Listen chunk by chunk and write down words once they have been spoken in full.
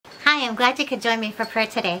Hi, I'm glad you could join me for prayer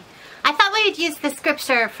today. I thought we would use the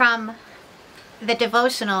scripture from the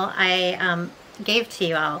devotional I gave to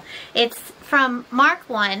you all. It's from Mark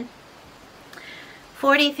 1,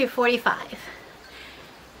 40 through 45.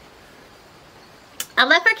 A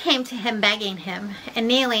leper came to him begging him, and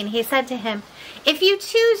kneeling, he said to him, "If you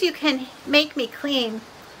choose, you can make me clean."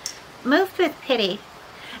 Moved with pity,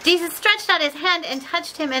 Jesus stretched out his hand and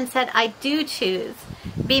touched him and said, "I do choose.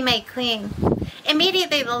 Be made clean."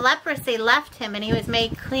 Immediately the leprosy left him and he was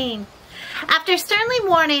made clean. After sternly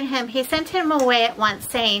warning him, he sent him away at once,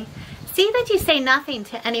 saying, "See that you say nothing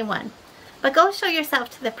to anyone, but go show yourself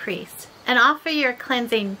to the priest and offer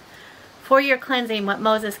for your cleansing what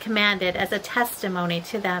Moses commanded as a testimony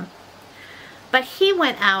to them." But he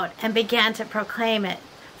went out and began to proclaim it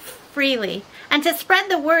freely and to spread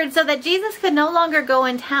the word, so that Jesus could no longer go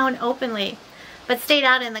in town openly, but stayed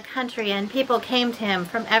out in the country, and people came to him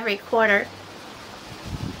from every quarter.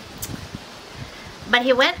 But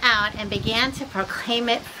he went out and began to proclaim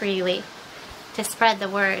it freely, to spread the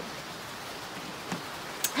word.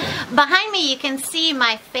 Behind me you can see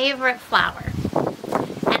my favorite flower,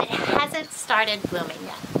 and it hasn't started blooming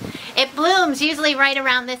yet. It blooms usually right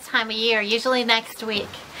around this time of year, usually next week.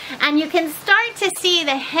 And you can start to see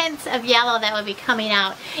the hints of yellow that will be coming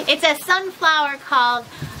out. It's a sunflower called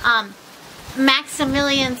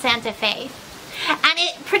Maximilian Santa Fe. And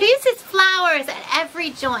it produces flowers at every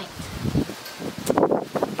joint.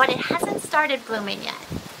 But it hasn't started blooming yet.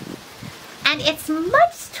 And it's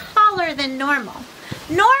much taller than normal.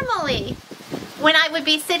 Normally, when I would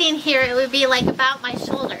be sitting here, it would be like about my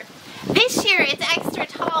shoulder. This year, it's extra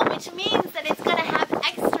tall, which means that it's going to have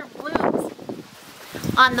extra blooms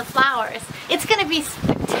on the flowers. It's going to be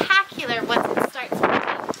spectacular once it starts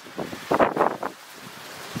blooming.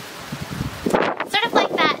 Sort of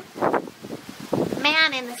like that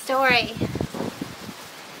man in the story.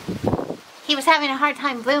 He was having a hard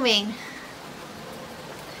time blooming.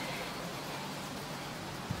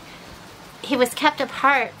 He was kept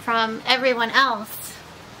apart from everyone else.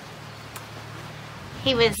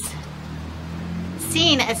 He was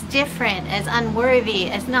seen as different, as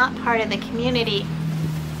unworthy, as not part of the community.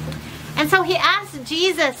 And so he asked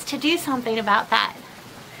Jesus to do something about that.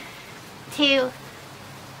 To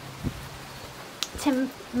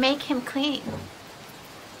make him clean.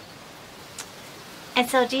 And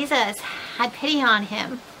so Jesus had pity on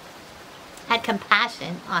him, had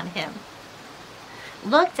compassion on him,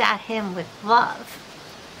 looked at him with love,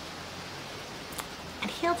 and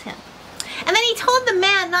healed him. And then he told the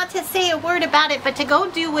man not to say a word about it, but to go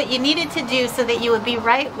do what you needed to do so that you would be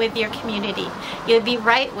right with your community. You would be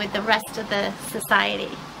right with the rest of the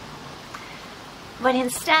society. But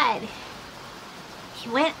instead, he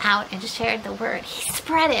went out and shared the word. He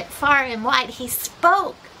spread it far and wide. He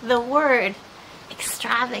spoke the word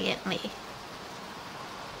extravagantly.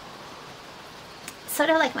 Sort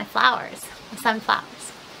of like my flowers, my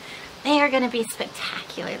sunflowers. They are going to be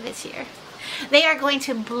spectacular this year. They are going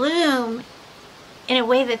to bloom in a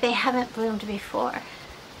way that they haven't bloomed before.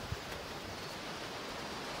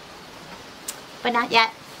 But not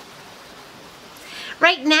yet.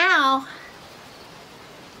 Right now,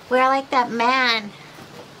 we're like that man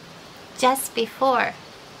just before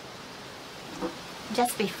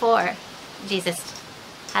Jesus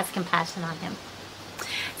has compassion on him.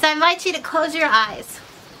 So I invite you to close your eyes.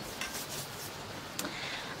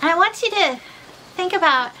 And I want you to think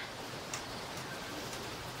about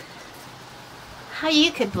how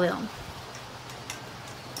you could bloom.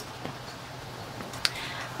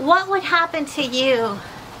 What would happen to you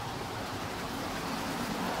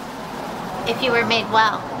if you were made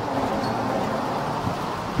well?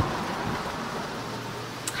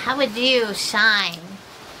 How would you shine?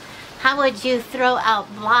 How would you throw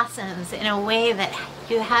out blossoms in a way that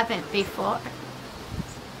you haven't before?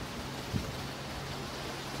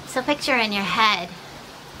 So picture in your head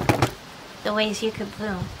the ways you could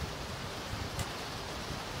bloom.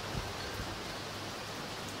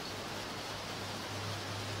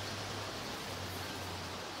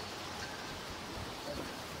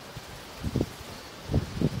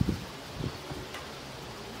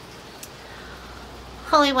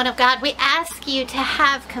 Holy One of God, we ask you to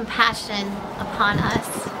have compassion upon us.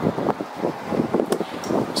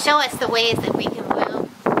 Show us the ways that we can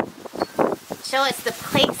bloom. Show us the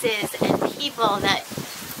places and people that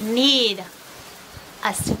need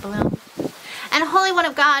us to bloom. And Holy One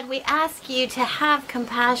of God, we ask you to have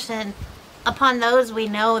compassion upon those we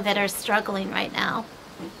know that are struggling right now.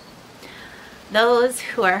 Those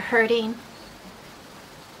who are hurting.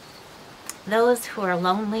 Those who are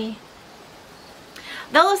lonely.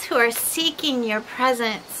 Those who are seeking your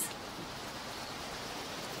presence.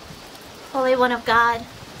 Holy One of God,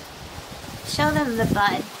 show them the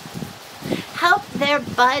bud. Help their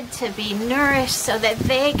bud to be nourished so that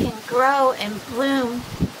they can grow and bloom.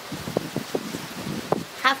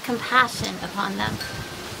 Have compassion upon them.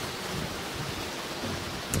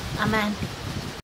 Amen.